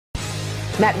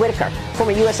Matt Whitaker,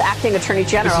 former U.S. Acting Attorney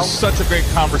General. This is such a great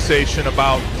conversation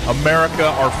about America,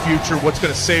 our future, what's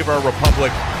going to save our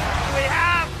republic. We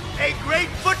have a great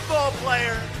football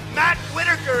player. Matt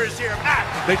Whitaker is here.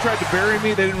 Matt. They tried to bury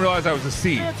me. They didn't realize I was a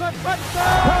seed. It's a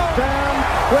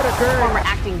touchdown. Whitaker. Former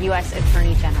acting U.S.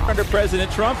 Attorney General. Under President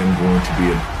Trump. I'm going to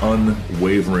be an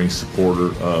unwavering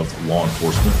supporter of law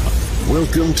enforcement.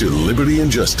 Welcome to Liberty and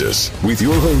Justice with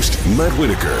your host, Matt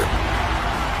Whitaker.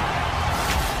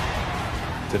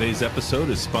 Today's episode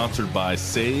is sponsored by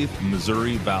Save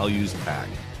Missouri Values PAC.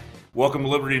 Welcome to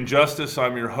Liberty and Justice.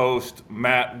 I'm your host,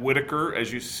 Matt Whitaker.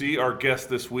 As you see, our guest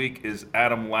this week is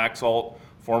Adam Laxalt,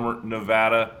 former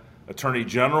Nevada Attorney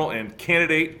General and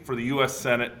candidate for the U.S.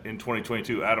 Senate in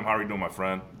 2022. Adam, how are you doing, my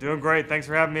friend? Doing great. Thanks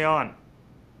for having me on.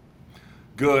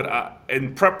 Good.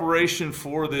 In preparation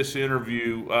for this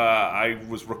interview, I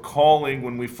was recalling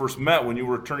when we first met, when you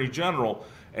were Attorney General,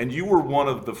 and you were one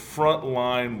of the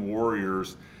frontline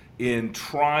warriors in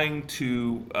trying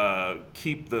to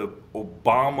keep the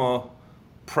Obama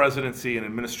presidency and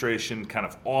administration kind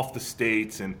of off the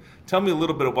states. And tell me a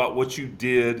little bit about what you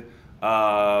did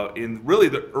in really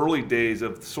the early days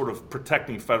of sort of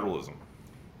protecting federalism.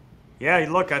 Yeah,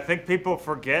 look, I think people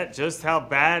forget just how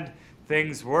bad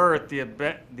things were at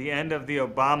the end of the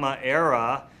Obama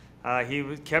era.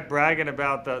 He kept bragging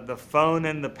about the phone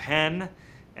and the pen,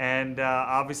 and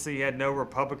obviously he had no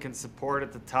Republican support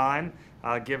at the time,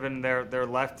 given their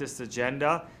leftist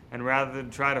agenda. And rather than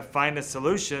try to find a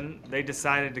solution, they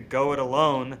decided to go it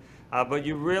alone. But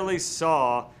you really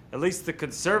saw, at least the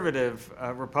conservative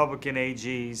Republican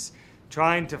AGs,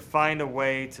 trying to find a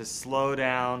way to slow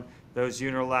down those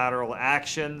unilateral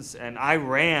actions. And I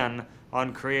ran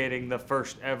on creating the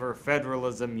first ever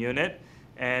federalism unit,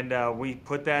 and we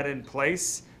put that in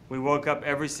place. We woke up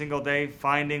every single day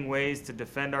finding ways to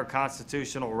defend our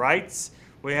constitutional rights.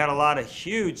 We had a lot of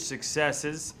huge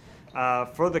successes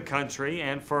for the country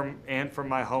and for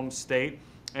my home state.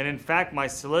 And in fact, my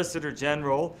Solicitor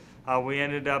General, we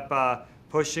ended up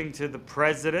pushing to the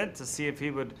president to see if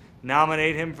he would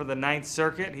nominate him for the Ninth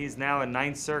Circuit. He's now a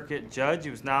Ninth Circuit judge.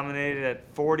 He was nominated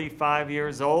at 45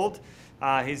 years old.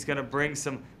 He's going to bring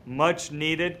some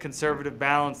much-needed conservative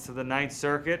balance to the Ninth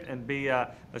Circuit and be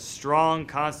a strong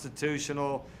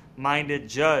constitutional-minded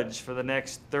judge for the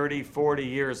next 30, 40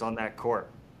 years on that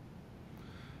court.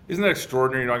 Isn't that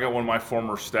extraordinary? You know, I got one of my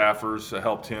former staffers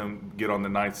helped him get on the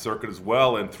Ninth Circuit as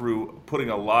well, and through putting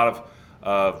a lot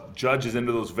of judges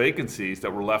into those vacancies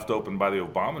that were left open by the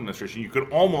Obama administration, you could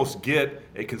almost get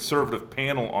a conservative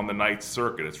panel on the Ninth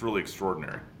Circuit. It's really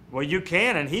extraordinary. Well, you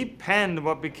can, and he penned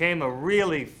what became a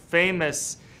really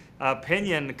famous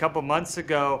opinion a couple months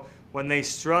ago when they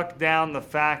struck down the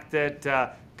fact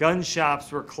that gun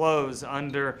shops were closed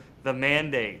under the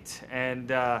mandate,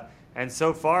 and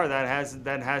so far that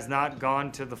has not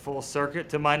gone to the full circuit,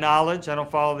 to my knowledge. I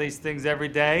don't follow these things every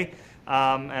day,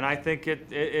 and I think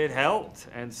it helped.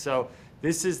 And so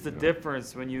this is the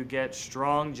difference when you get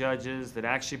strong judges that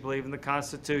actually believe in the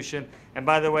Constitution. And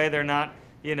by the way, they're not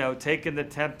taking the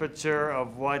temperature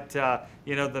of what,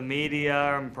 the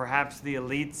media and perhaps the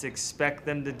elites expect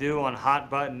them to do on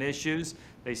hot-button issues.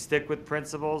 They stick with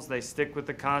principles. They stick with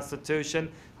the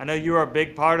Constitution. I know you are a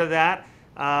big part of that.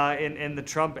 In the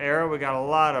Trump era, we got a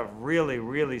lot of really,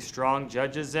 really strong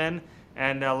judges in.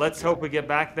 And let's hope we get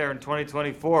back there in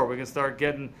 2024. We can start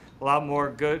getting a lot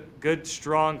more good,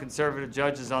 strong conservative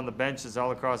judges on the benches all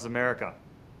across America.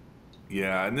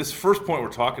 Yeah, and this first point we're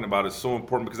talking about is so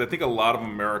important because I think a lot of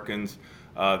Americans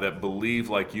that believe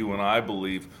like you and I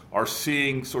believe are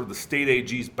seeing sort of the state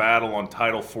AG's battle on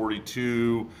Title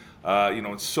 42,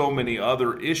 and so many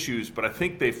other issues, but I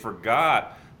think they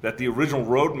forgot that the original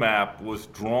roadmap was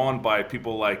drawn by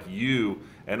people like you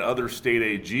and other state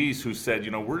AGs who said,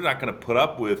 we're not going to put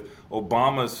up with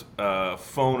Obama's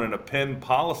phone and a pen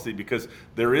policy because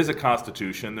there is a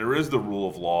constitution, there is the rule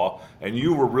of law, and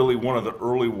you were really one of the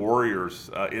early warriors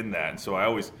in that. And so I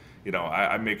always,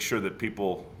 I make sure that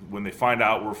people, when they find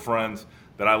out we're friends,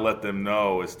 that I let them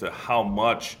know as to how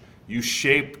much you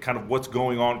shaped kind of what's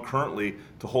going on currently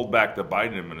to hold back the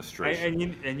Biden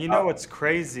administration. And what's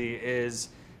crazy is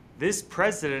this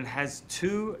president has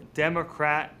 2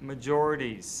 Democrat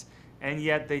majorities, and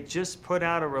yet they just put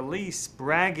out a release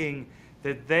bragging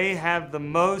that they have the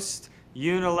most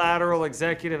unilateral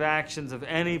executive actions of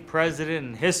any president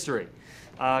in history.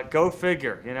 Go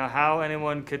figure, how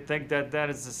anyone could think that that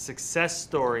is a success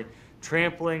story,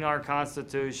 trampling our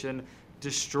Constitution,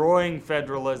 destroying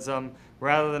federalism,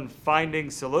 rather than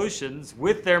finding solutions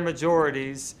with their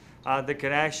majorities that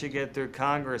could actually get through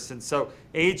Congress. And so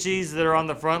AGs that are on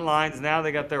the front lines now,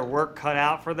 they got their work cut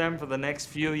out for them for the next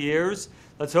few years.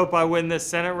 Let's hope I win this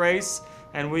Senate race.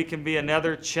 and we can be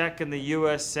another check in the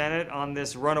U.S. Senate on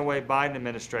this runaway Biden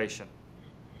administration.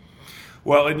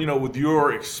 Well, and with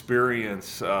your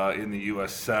experience in the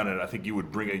U.S. Senate, I think you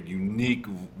would bring a unique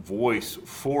voice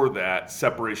for that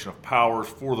separation of powers,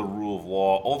 for the rule of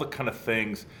law, all the kind of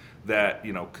things that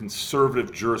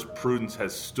conservative jurisprudence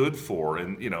has stood for,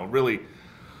 and really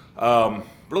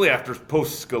after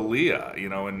post Scalia,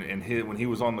 and when he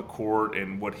was on the court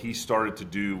and what he started to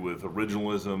do with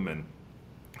originalism and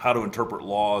how to interpret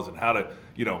laws and how to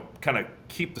kind of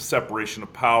keep the separation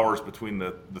of powers between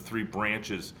the three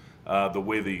branches. The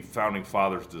way the founding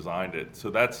fathers designed it.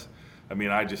 So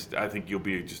I think you'll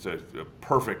be just a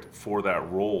perfect for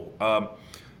that role.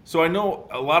 So I know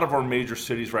a lot of our major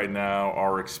cities right now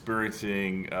are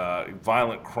experiencing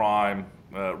violent crime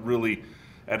really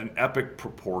at an epic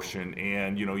proportion.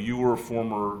 And, you were a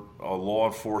former law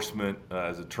enforcement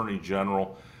as Attorney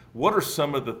General. What are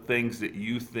some of the things that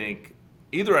you think,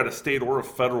 either at a state or a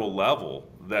federal level,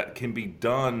 that can be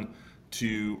done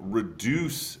to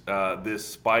reduce this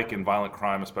spike in violent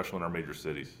crime, especially in our major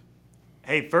cities?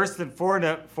 Hey, first and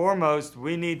foremost,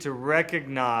 we need to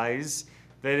recognize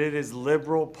that it is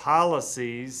liberal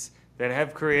policies that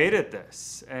have created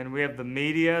this. And we have the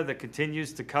media that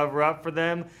continues to cover up for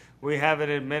them. We have an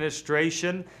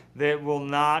administration that will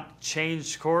not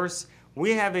change course.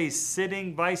 We have a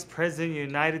sitting Vice President of the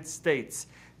United States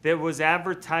that was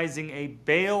advertising a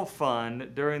bail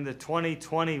fund during the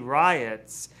 2020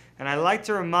 riots. And I like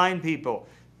to remind people,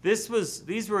 these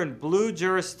were in blue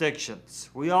jurisdictions.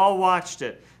 We all watched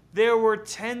it. There were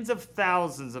tens of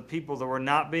thousands of people that were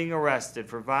not being arrested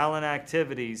for violent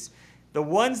activities. The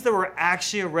ones that were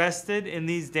actually arrested in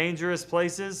these dangerous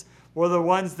places were the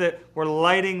ones that were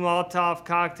lighting Molotov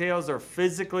cocktails or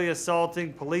physically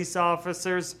assaulting police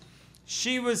officers.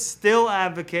 She was still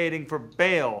advocating for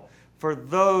bail for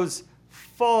those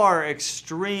far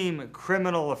extreme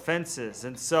criminal offenses.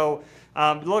 And so,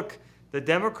 look, the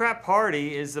Democrat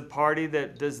Party is a party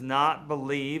that does not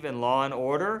believe in law and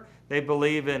order. They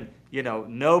believe in,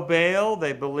 no bail.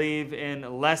 They believe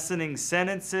in lessening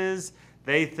sentences.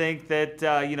 They think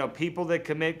that, people that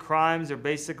commit crimes are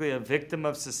basically a victim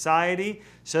of society,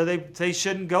 so they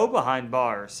shouldn't go behind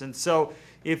bars. And so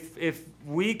if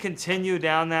we continue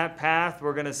down that path,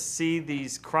 we're going to see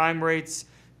these crime rates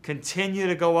continue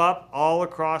to go up all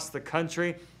across the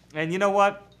country. And you know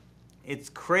what? It's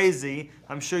crazy.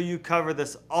 I'm sure you cover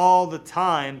this all the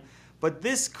time. But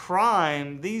this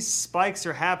crime, these spikes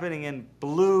are happening in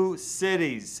blue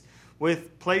cities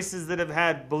with places that have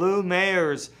had blue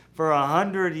mayors for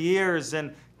 100 years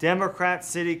and Democrat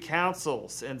city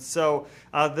councils. And so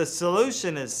the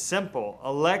solution is simple.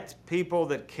 Elect people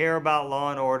that care about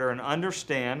law and order and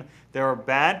understand there are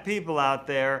bad people out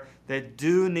there that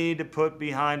do need to put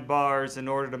behind bars in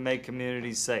order to make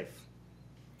communities safe.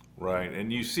 Right,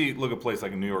 and look at a place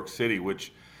like New York City,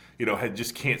 which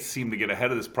just can't seem to get ahead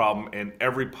of this problem, and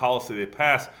every policy they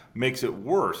pass makes it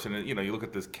worse. And you look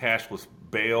at this cashless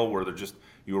bail where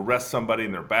you arrest somebody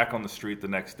and they're back on the street the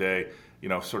next day.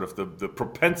 Sort of the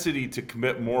propensity to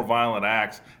commit more violent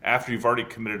acts after you've already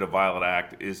committed a violent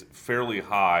act is fairly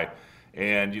high,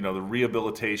 and the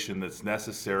rehabilitation that's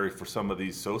necessary for some of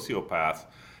these sociopaths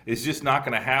is just not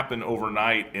going to happen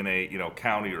overnight in a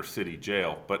county or city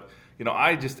jail. But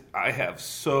I'm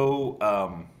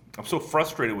so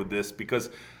frustrated with this because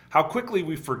how quickly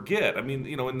we forget. I mean,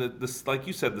 in this, like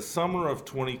you said, the summer of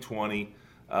 2020,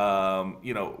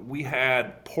 we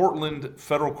had Portland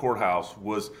Federal Courthouse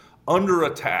was under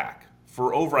attack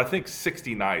for over, I think,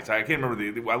 60 nights. I can't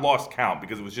remember I lost count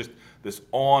because it was just this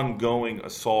ongoing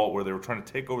assault where they were trying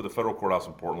to take over the federal courthouse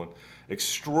in Portland.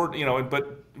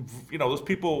 But those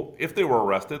people, if they were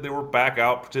arrested, they were back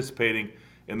out participating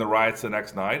in the riots the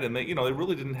next night, and they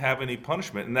really didn't have any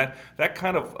punishment. And that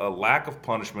kind of a lack of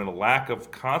punishment, a lack of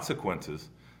consequences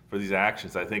for these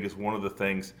actions, I think, is one of the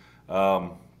things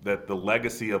that the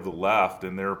legacy of the left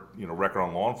and their record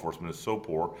on law enforcement is so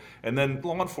poor. And then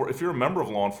if you're a member of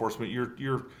law enforcement,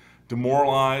 you're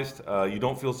demoralized. You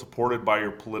don't feel supported by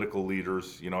your political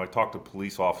leaders. I talk to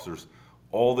police officers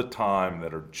all the time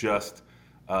that are just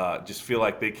feel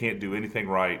like they can't do anything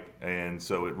right, and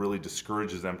so it really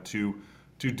discourages them to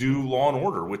do law and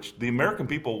order, which the American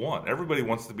people want. Everybody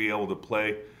wants to be able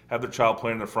to have their child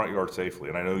play in their front yard safely,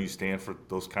 and I know you stand for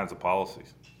those kinds of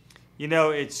policies.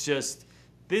 It's just,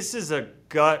 this is a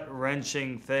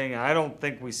gut-wrenching thing. I don't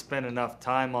think we spend enough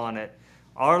time on it.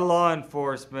 Our law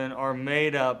enforcement are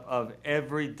made up of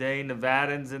everyday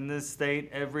Nevadans in this state,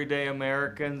 everyday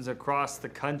Americans across the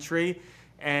country,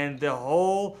 and the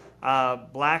whole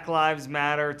Black Lives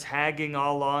Matter, tagging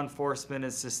all law enforcement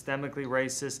as systemically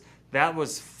racist, that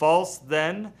was false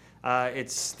then.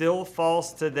 It's still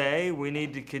false today. We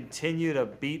need to continue to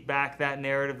beat back that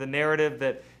narrative, the narrative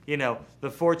that, the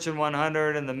Fortune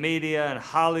 100 and the media and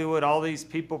Hollywood, all these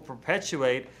people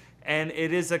perpetuate, and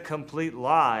it is a complete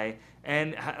lie.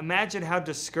 And imagine how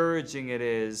discouraging it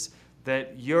is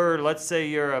that let's say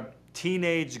you're a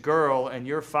teenage girl and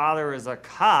your father is a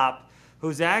cop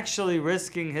who's actually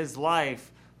risking his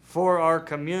life for our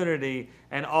community,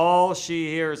 and all she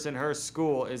hears in her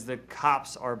school is that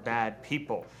cops are bad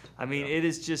people. I mean, it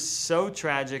is just so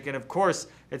tragic, and of course,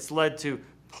 it's led to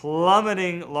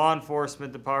plummeting law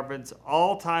enforcement departments,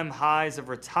 all-time highs of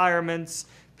retirements.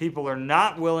 People are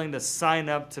not willing to sign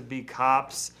up to be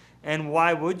cops, and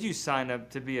why would you sign up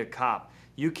to be a cop?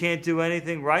 You can't do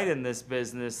anything right in this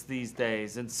business these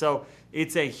days, and so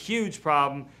it's a huge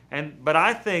problem. But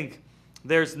I think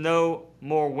there's no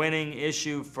more winning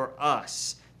issue for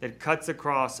us that cuts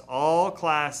across all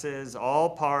classes, all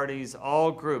parties,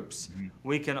 all groups.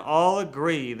 We can all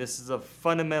agree this is a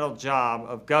fundamental job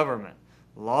of government,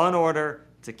 law and order,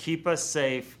 to keep us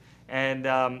safe. And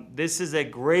this is a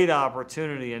great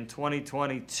opportunity in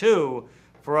 2022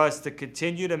 for us to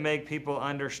continue to make people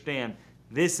understand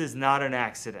this is not an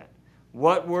accident.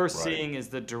 What we're seeing is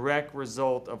the direct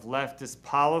result of leftist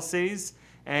policies.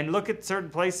 And look at certain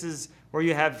places where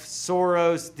you have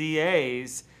Soros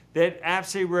DAs that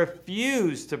absolutely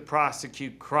refuse to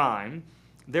prosecute crime.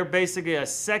 They're basically a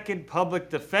second public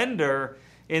defender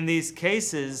in these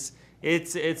cases.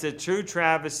 It's a true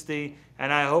travesty,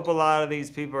 and I hope a lot of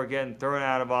these people are getting thrown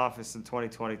out of office in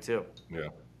 2022. Yeah.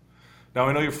 Now,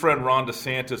 I know your friend Ron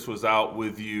DeSantis was out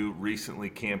with you recently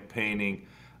campaigning,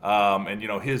 and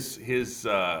his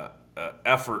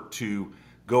effort to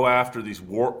go after these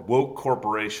woke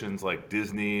corporations like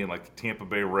Disney and like the Tampa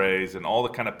Bay Rays and all the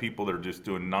kind of people that are just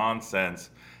doing nonsense,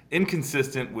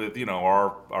 inconsistent with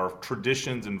our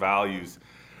traditions and values.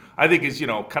 I think is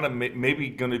kind of maybe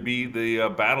going to be the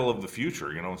battle of the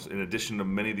future. In addition to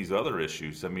many of these other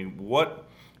issues. I mean, what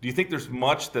do you think? There's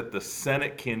much that the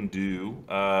Senate can do,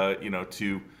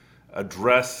 to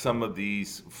address some of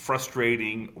these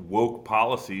frustrating woke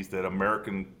policies that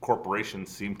American corporations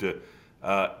seem to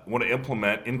want to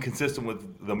implement, inconsistent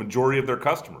with the majority of their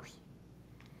customers?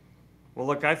 Well,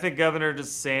 look, I think Governor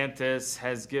DeSantis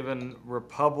has given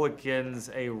Republicans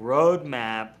a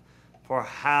roadmap for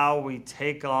how we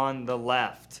take on the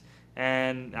left.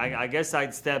 And I guess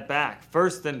I'd step back.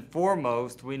 First and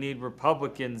foremost, we need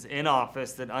Republicans in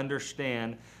office that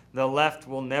understand the left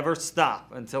will never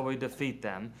stop until we defeat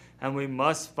them. And we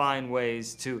must find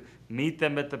ways to meet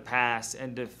them at the pass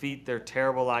and defeat their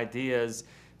terrible ideas.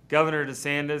 Governor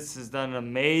DeSantis has done an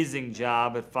amazing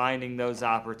job at finding those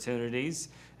opportunities,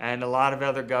 and a lot of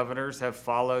other governors have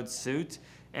followed suit.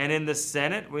 And in the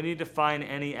Senate, we need to find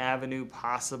any avenue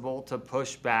possible to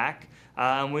push back.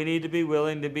 And we need to be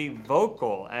willing to be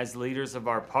vocal as leaders of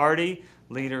our party,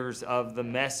 leaders of the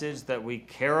message that we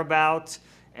care about.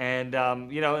 And,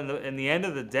 in the end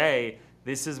of the day,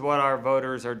 this is what our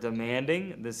voters are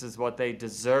demanding. This is what they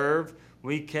deserve.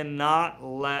 We cannot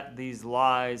let these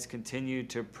lies continue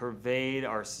to pervade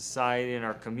our society and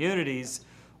our communities.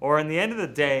 Or in the end of the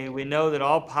day, we know that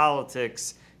all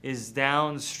politics is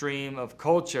downstream of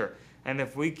culture. And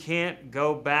if we can't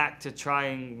go back to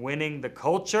trying winning the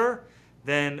culture,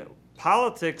 then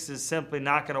politics is simply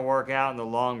not going to work out in the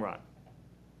long run.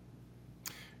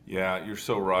 Yeah, you're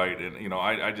so right. And,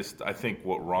 I think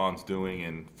what Ron's doing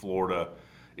in Florida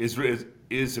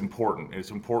is important. It's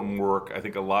important work. I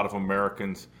think a lot of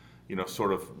Americans,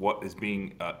 sort of what is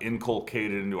being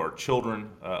inculcated into our children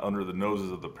under the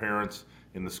noses of the parents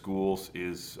in the schools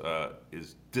is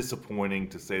disappointing,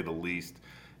 to say the least.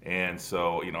 And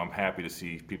so, I'm happy to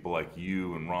see people like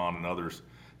you and Ron and others,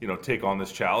 take on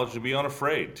this challenge, to be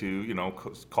unafraid to,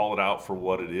 call it out for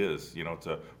what it is. It's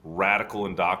a radical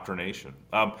indoctrination.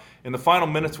 In the final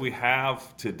minutes we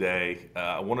have today,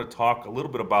 I want to talk a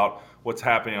little bit about what's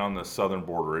happening on the southern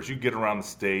border. As you get around the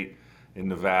state in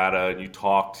Nevada and you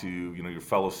talk to, your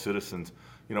fellow citizens,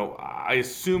 I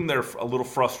assume they're a little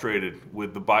frustrated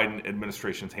with the Biden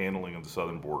administration's handling of the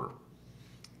southern border.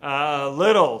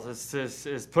 Little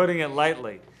is putting it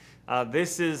lightly.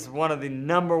 This is one of the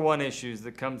number one issues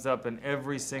that comes up in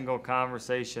every single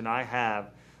conversation I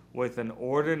have with an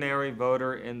ordinary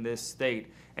voter in this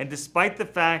state. And despite the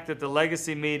fact that the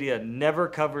legacy media never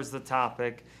covers the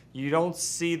topic, you don't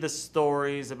see the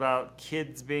stories about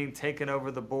kids being taken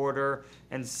over the border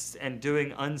and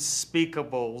doing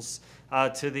unspeakables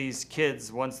to these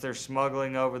kids once they're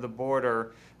smuggling over the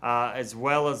border, as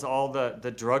well as all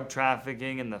the drug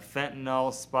trafficking and the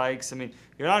fentanyl spikes. I mean,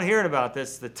 you're not hearing about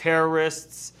this. The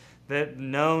terrorists the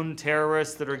known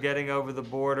terrorists that are getting over the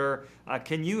border.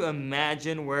 Can you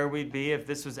imagine where we'd be if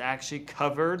this was actually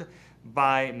covered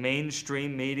by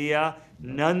mainstream media?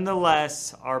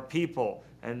 Nonetheless, our people,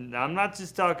 and I'm not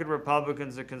just talking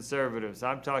Republicans or conservatives,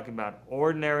 I'm talking about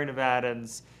ordinary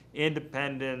Nevadans,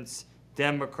 independents,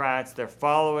 Democrats, they're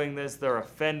following this, they're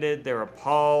offended, they're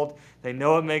appalled, they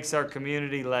know it makes our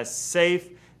community less safe,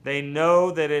 they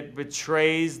know that it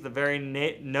betrays the very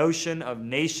notion of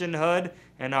nationhood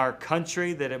in our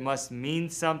country, that it must mean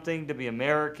something to be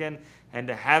American and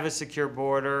to have a secure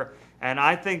border. And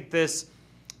I think this,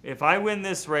 if I win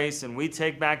this race and we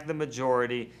take back the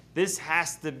majority, this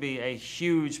has to be a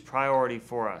huge priority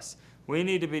for us. We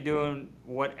need to be doing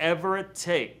whatever it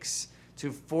takes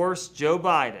to force Joe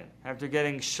Biden, after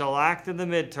getting shellacked in the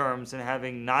midterms and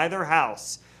having neither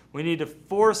house, we need to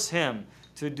force him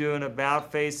to do an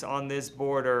about-face on this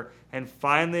border and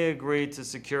finally agree to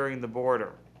securing the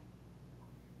border.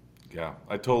 Yeah,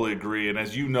 I totally agree. And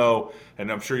as you know,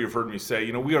 and I'm sure you've heard me say,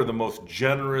 we are the most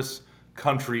generous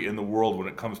country in the world when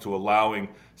it comes to allowing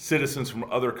citizens from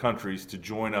other countries to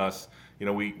join us.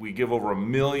 We give over 1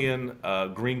 million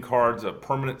green cards, a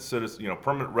permanent citizen,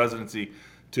 permanent residency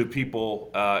to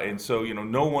people. And so,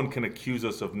 no one can accuse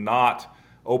us of not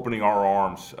opening our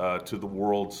arms to the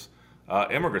world's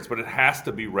immigrants. But it has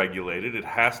to be regulated. It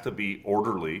has to be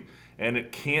orderly. And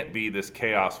it can't be this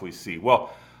chaos we see.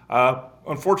 Well,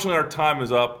 unfortunately, our time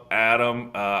is up,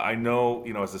 Adam. I know,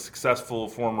 as a successful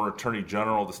former Attorney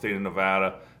General of the state of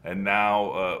Nevada, and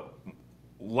now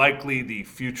likely the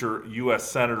future U.S.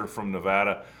 Senator from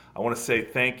Nevada, I want to say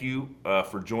thank you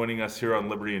for joining us here on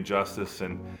Liberty and Justice,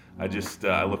 and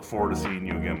I look forward to seeing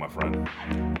you again, my friend.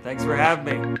 Thanks for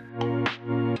having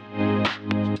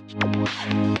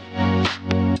me.